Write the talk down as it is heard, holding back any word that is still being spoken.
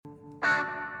Good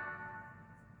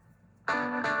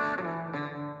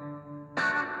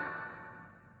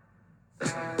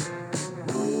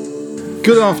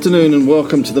afternoon and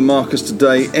welcome to the Marcus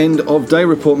Today End of Day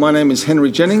Report. My name is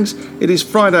Henry Jennings. It is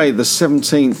Friday the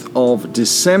 17th of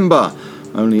December.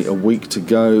 Only a week to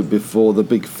go before the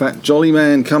big fat jolly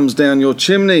man comes down your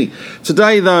chimney.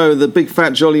 Today, though, the big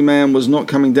fat jolly man was not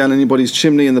coming down anybody's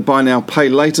chimney in the buy now pay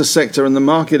later sector, and the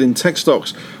market in tech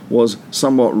stocks was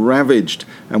somewhat ravaged,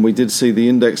 and we did see the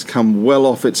index come well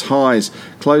off its highs,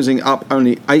 closing up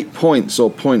only 8 points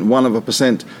or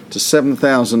 0.1% to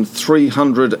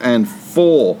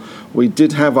 7,304. We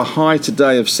did have a high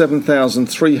today of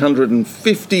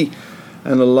 7,350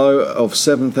 and a low of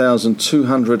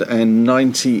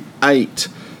 7,298.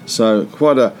 So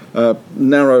quite a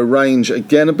narrow range.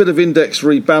 Again, a bit of index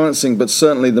rebalancing, but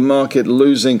certainly the market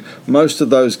losing most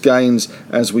of those gains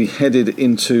as we headed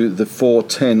into the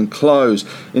 410 close.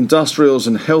 Industrials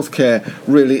and healthcare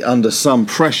really under some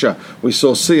pressure. We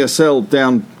saw CSL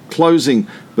down, closing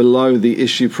below the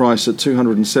issue price at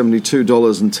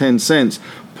 $272.10,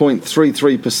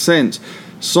 0.33%.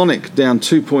 Sonic down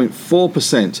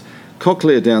 2.4%.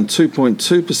 Cochlear down 2.2%,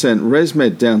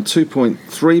 ResMed down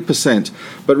 2.3%,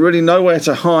 but really nowhere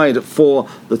to hide for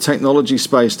the technology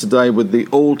space today, with the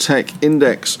all-tech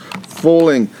index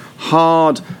falling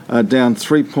hard, down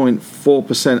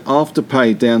 3.4%,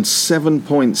 Afterpay down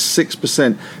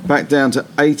 7.6%, back down to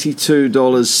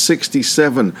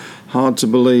 $82.67. Hard to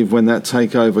believe when that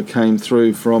takeover came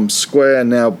through from Square,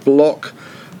 now Block,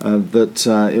 that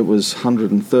it was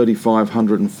 $135,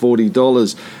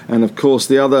 $140. And of course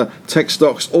the other tech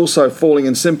stocks also falling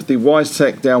in sympathy.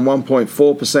 WiseTech down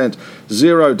 1.4%,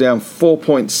 Xero down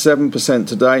 4.7%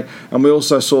 today, and we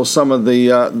also saw some of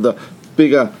the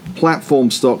bigger platform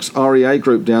stocks. REA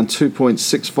Group down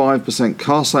 2.65%,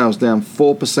 Car Sales down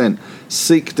 4%,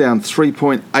 Seek down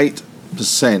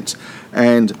 3.8%,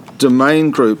 and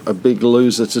Domain Group, a big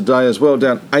loser today as well,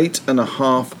 down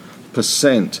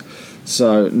 8.5%.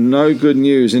 So no good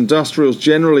news. Industrials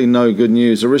generally no good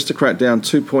news. Aristocrat down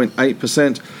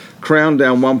 2.8%, Crown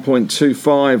down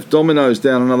 1.25%, Domino's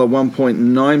down another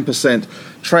 1.9%,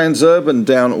 Transurban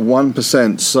down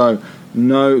 1%. So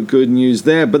no good news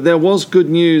there. But there was good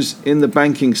news in the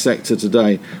banking sector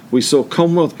today. We saw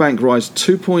Commonwealth Bank rise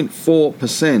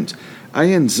 2.4%,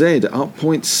 ANZ up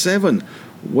 0.7%,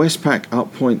 Westpac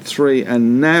up 0.3%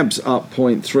 and NABS up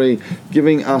 0.3%,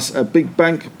 giving us a big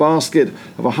bank basket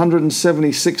of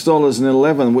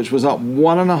 $176.11, which was up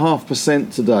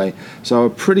 1.5% today. So a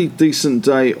pretty decent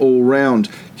day all round.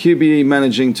 QBE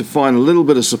managing to find a little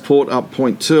bit of support, up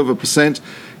 0.2%.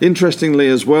 Interestingly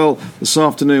as well, this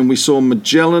afternoon we saw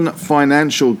Magellan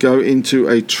Financial go into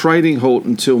a trading halt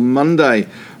until Monday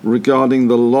regarding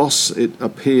the loss, it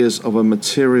appears, of a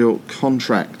material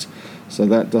contract. So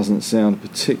that doesn't sound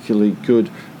particularly good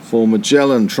for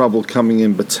Magellan. Trouble coming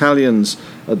in battalions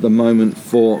at the moment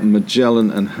for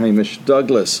Magellan and Hamish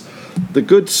Douglas. The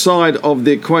good side of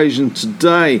the equation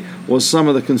today was some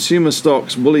of the consumer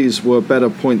stocks. Woolies were better,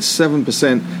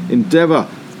 0.7%. Endeavour,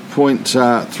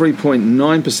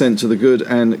 3.9% to the good,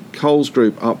 and Coles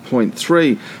Group up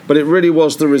 0.3%. But it really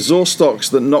was the resource stocks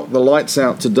that knocked the lights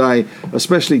out today,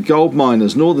 especially gold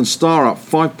miners. Northern Star up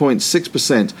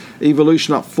 5.6%,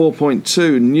 Evolution up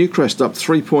 4.2%, Newcrest up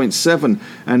 3.7%,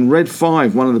 and Red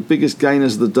 5, one of the biggest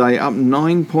gainers of the day, up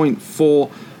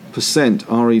 9.4%.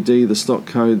 RED, the stock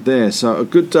code there. So a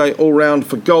good day all round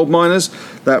for gold miners.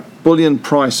 That bullion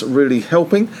price really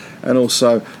helping, and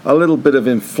also a little bit of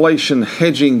inflation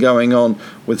hedging going on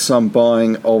with some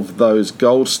buying of those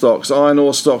gold stocks. Iron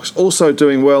ore stocks also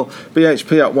doing well.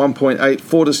 BHP up 1.8%,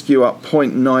 Fortescue up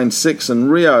 0.96%, and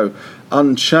Rio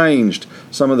unchanged.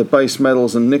 Some of the base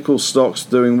metals and nickel stocks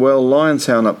doing well.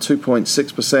 Liontown up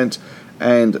 2.6%,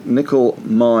 and nickel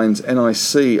mines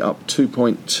NIC up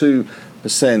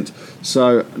 2.2%.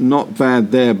 So not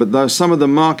bad there, but though some of the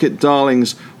market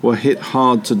darlings were hit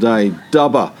hard today.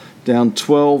 Dubber down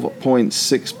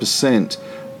 12.6%,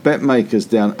 BetMakers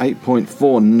down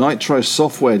 8.4%, Nitro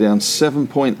Software down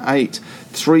 7.8%,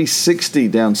 360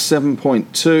 down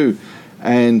 7.2%,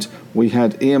 and we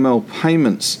had EML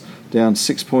Payments down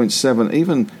 6.7%,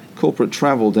 even corporate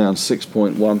travel down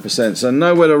 6.1%. So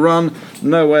nowhere to run,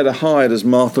 nowhere to hide, as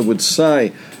Martha would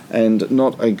say, and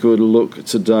not a good look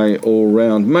today all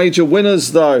round. Major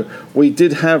winners, though, we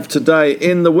did have today.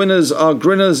 In the winners are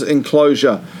Grinners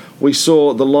enclosure. We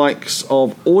saw the likes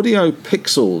of Audio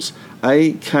Pixels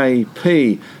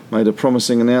AKP made a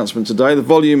promising announcement today. The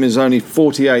volume is only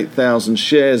 48,000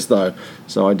 shares though,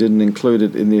 so I didn't include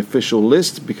it in the official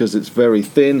list because it's very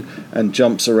thin and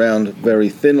jumps around very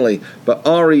thinly. But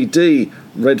RED,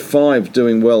 Red 5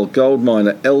 doing well, Gold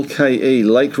Miner, LKE,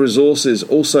 Lake Resources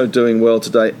also doing well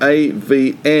today,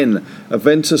 AVN,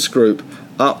 Aventus Group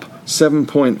up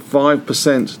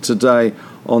 7.5% today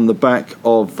on the back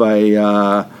of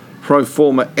a pro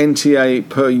forma NTA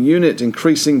per unit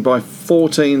increasing by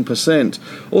 14%.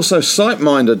 Also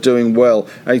SiteMinder doing well,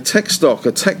 a tech stock,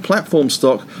 a tech platform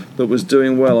stock that was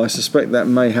doing well. I suspect that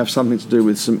may have something to do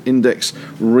with some index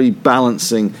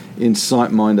rebalancing in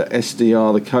SiteMinder,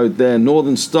 SDR, the code there.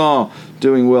 Northern Star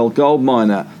doing well, Gold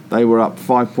Miner, they were up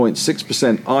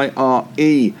 5.6%.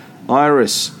 IRE,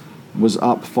 Iris, was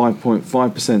up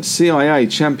 5.5%. CIA,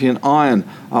 Champion Iron,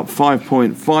 up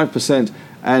 5.5%.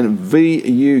 And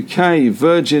VUK,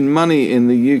 Virgin Money in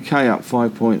the UK, up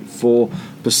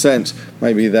 5.4%.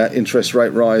 Maybe that interest rate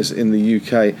rise in the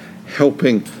UK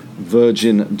helping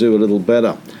Virgin do a little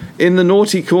better. In the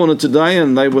naughty corner today,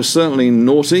 and they were certainly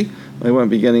naughty, they won't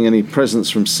be getting any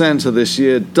presents from Santa this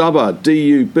year. Dubber,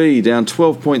 DUB, down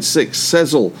 12.6.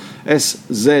 Sezzle,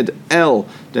 SZL,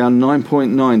 down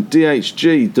 9.9.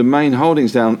 DHG, Domain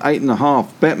Holdings, down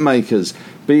 8.5. BetMakers,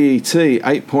 BET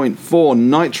 8.4,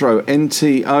 Nitro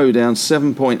NTO down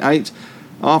 7.8,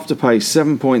 Afterpay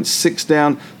 7.6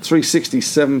 down, 360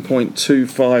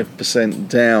 7.25%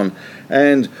 down.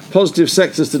 And positive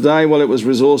sectors today, well, it was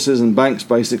resources and banks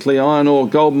basically, iron ore,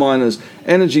 gold miners,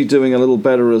 energy doing a little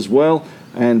better as well,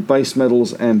 and base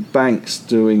metals and banks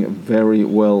doing very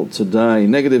well today.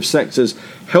 Negative sectors,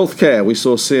 healthcare, we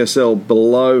saw CSL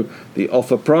below the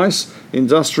offer price.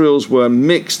 Industrials were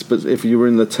mixed, but if you were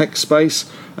in the tech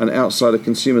space and outside of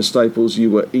consumer staples,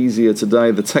 you were easier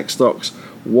today. The tech stocks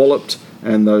walloped,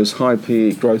 and those high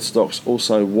PE growth stocks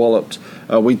also walloped.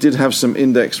 We did have some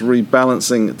index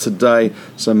rebalancing today,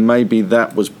 so maybe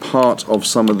that was part of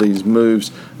some of these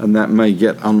moves, and that may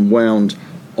get unwound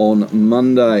on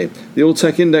Monday. The All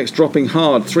Tech Index dropping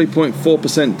hard,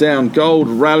 3.4% down. Gold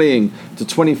rallying to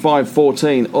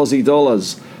 25.14 Aussie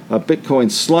dollars.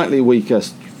 Bitcoin slightly weaker,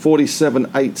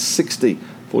 47,860.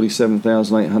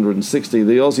 47,860.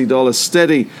 The Aussie dollar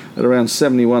steady at around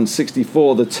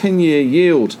 71.64. The 10-year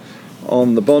yield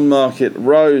on the bond market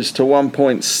rose to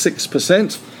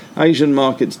 1.6%. Asian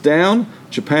markets down.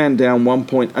 Japan down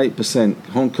 1.8%.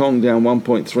 Hong Kong down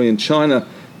 1.3%. And China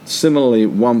similarly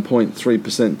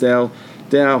 1.3% down.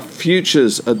 Dow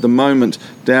futures at the moment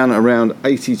down around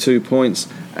 82 points.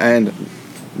 And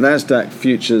Nasdaq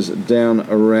futures down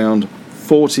around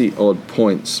 40 odd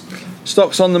points.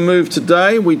 Stocks on the move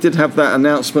today. We did have that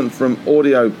announcement from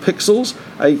Audio Pixels,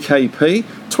 AKP,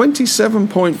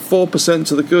 27.4%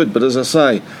 to the good, but as I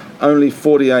say, only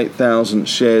 48,000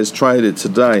 shares traded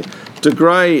today. De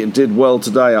Grey did well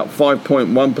today, up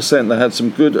 5.1%. They had some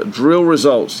good drill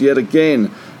results yet again.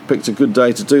 Picked a good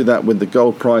day to do that with the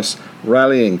gold price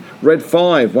rallying. Red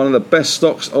 5, one of the best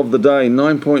stocks of the day,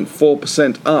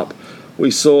 9.4% up. We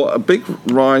saw a big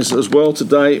rise as well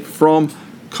today from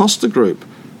Costa Group,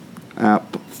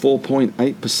 up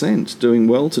 4.8%, doing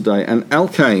well today. And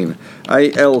Alkane,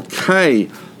 ALK,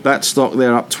 that stock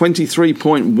there up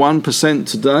 23.1%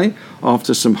 today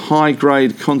after some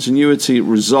high-grade continuity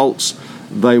results.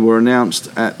 They were announced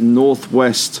at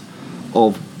northwest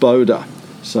of Boda.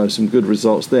 So some good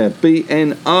results there.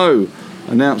 BNO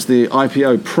announced the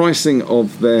IPO pricing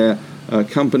of their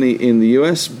company in the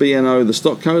US. BNO, the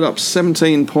stock code, up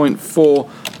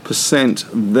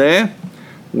 17.4% there.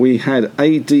 We had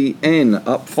ADN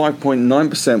up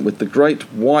 5.9% with the Great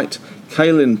White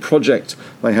Kaolin project.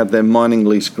 They had their mining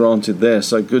lease granted there,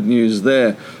 so good news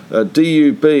there.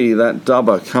 DUB, that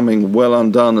dubber, coming well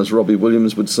undone, as Robbie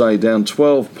Williams would say, down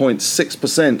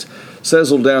 12.6%.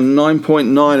 Sezzle down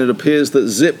 9.9%. It appears that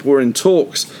Zip were in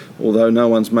talks, although no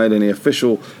one's made any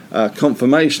official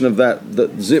confirmation of that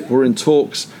Zip were in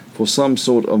talks for some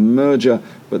sort of merger,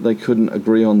 but they couldn't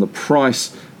agree on the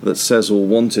price that Sezzle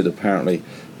wanted, apparently.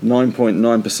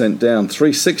 9.9% down.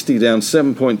 360 down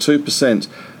 7.2%.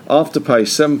 Afterpay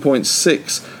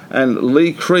 7.6%. And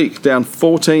Lee Creek down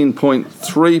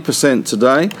 14.3%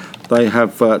 today. They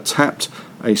have tapped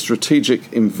a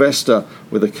strategic investor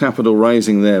with a capital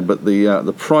raising there, but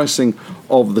the pricing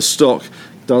of the stock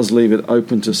does leave it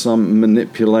open to some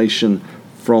manipulation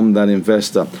from that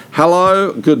investor.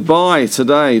 Hello, goodbye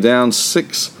today, down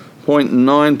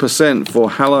 6.9%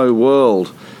 for Hello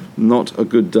World. Not a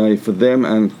good day for them,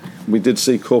 and we did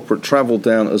see corporate travel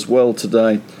down as well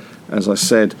today. As I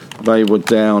said, they were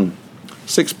down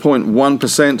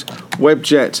 6.1%,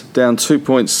 Webjet down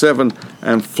 2.7%,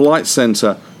 and Flight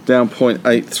Centre down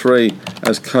 0.83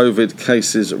 as COVID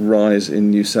cases rise in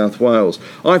New South Wales.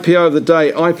 IPO of the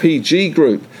day, IPG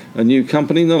Group, a new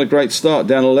company, not a great start,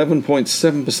 down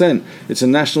 11.7%. It's a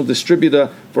national distributor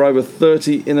for over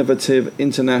 30 innovative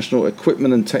international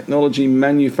equipment and technology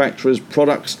manufacturers,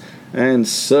 products and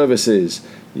services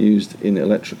used in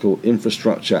electrical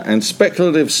infrastructure. And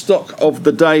speculative stock of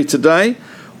the day today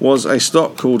was a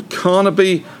stock called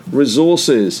Carnaby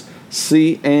Resources,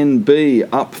 CNB,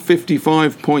 up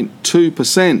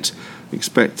 55.2%.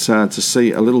 Expect to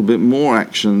see a little bit more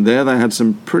action there. They had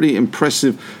some pretty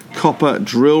impressive copper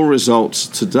drill results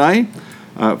today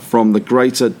from the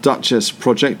Greater Duchess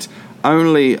project.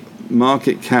 Only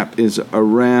market cap is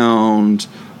around,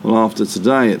 well, after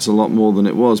today it's a lot more than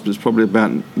it was, but it's probably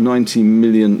about $90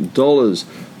 million.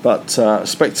 But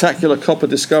spectacular copper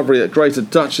discovery at Greater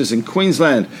Duchess in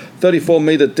Queensland.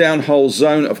 34-metre downhole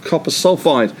zone of copper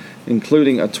sulfide,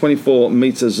 including a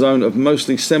 24-metre zone of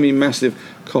mostly semi-massive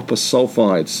copper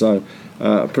sulfide. So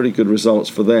pretty good results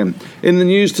for them. In the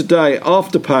news today,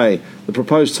 Afterpay, the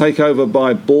proposed takeover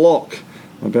by Block,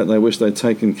 I bet they wish they'd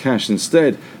taken cash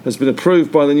instead, has been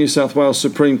approved by the New South Wales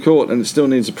Supreme Court, and it still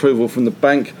needs approval from the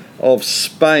Bank of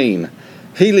Spain.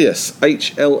 Helios,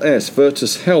 HLS,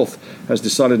 Virtus Health, has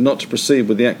decided not to proceed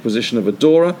with the acquisition of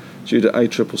Adora due to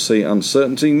ACCC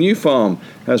uncertainty. Nufarm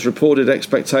has reported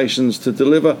expectations to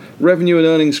deliver revenue and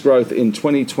earnings growth in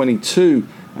 2022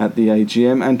 at the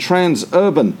AGM. And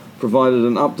Transurban provided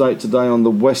an update today on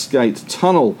the Westgate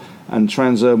Tunnel, and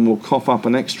Transurban will cough up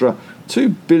an extra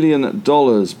 $2 billion,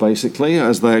 basically,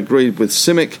 as they agreed with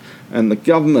CIMIC and the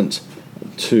government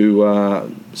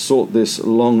to sort this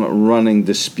long-running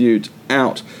dispute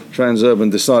out. Transurban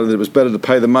decided that it was better to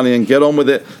pay the money and get on with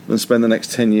it than spend the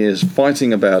next 10 years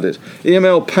fighting about it.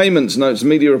 EML Payments notes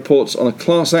media reports on a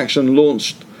class action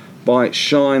launched by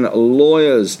Shine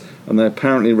Lawyers, and they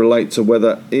apparently relate to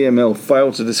whether EML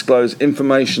failed to disclose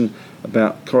information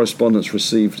about correspondence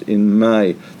received in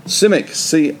May. CIMIC,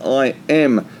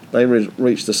 CIM, they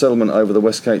reached a settlement over the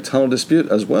Westgate Tunnel dispute,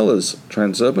 as well as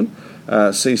Transurban.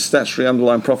 Sees statutory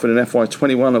underlying profit in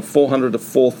FY21 of 400 to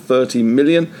 430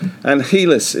 million, and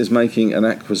Helios is making an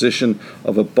acquisition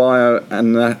of a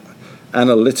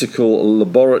bioanalytical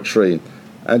laboratory,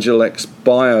 Agilex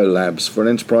Biolabs, for an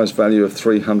enterprise value of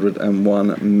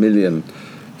 301 million.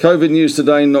 COVID news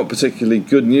today, not particularly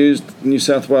good news. New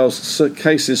South Wales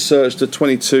cases surged to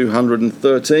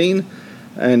 2,213,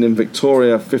 and in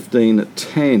Victoria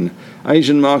 1,510.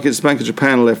 Asian markets, Bank of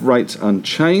Japan left rates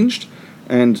unchanged,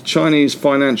 and Chinese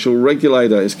financial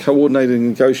regulator is coordinating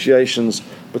negotiations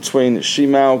between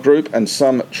Shimao Group and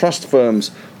some trust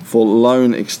firms for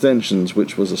loan extensions,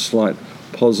 which was a slight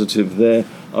positive there.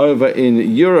 Over in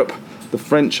Europe, the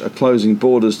French are closing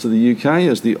borders to the UK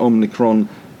as the Omicron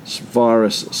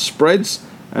virus spreads,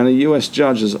 and a US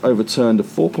judge has overturned a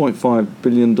 $4.5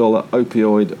 billion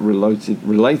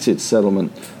opioid-related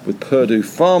settlement with Purdue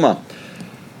Pharma.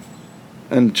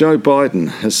 And Joe Biden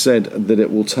has said that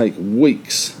it will take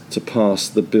weeks to pass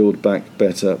the Build Back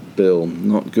Better bill.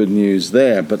 Not good news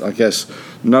there, but I guess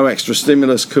no extra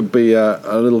stimulus could be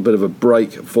a little bit of a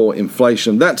break for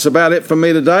inflation. That's about it from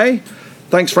me today.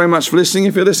 Thanks very much for listening.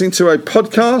 If you're listening to a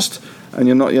podcast and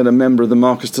you're not yet a member of the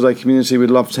Marcus Today community, we'd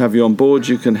love to have you on board.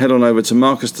 You can head on over to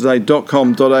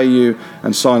marcustoday.com.au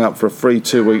and sign up for a free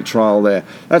 2-week trial there.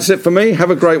 That's it for me.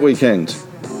 Have a great weekend.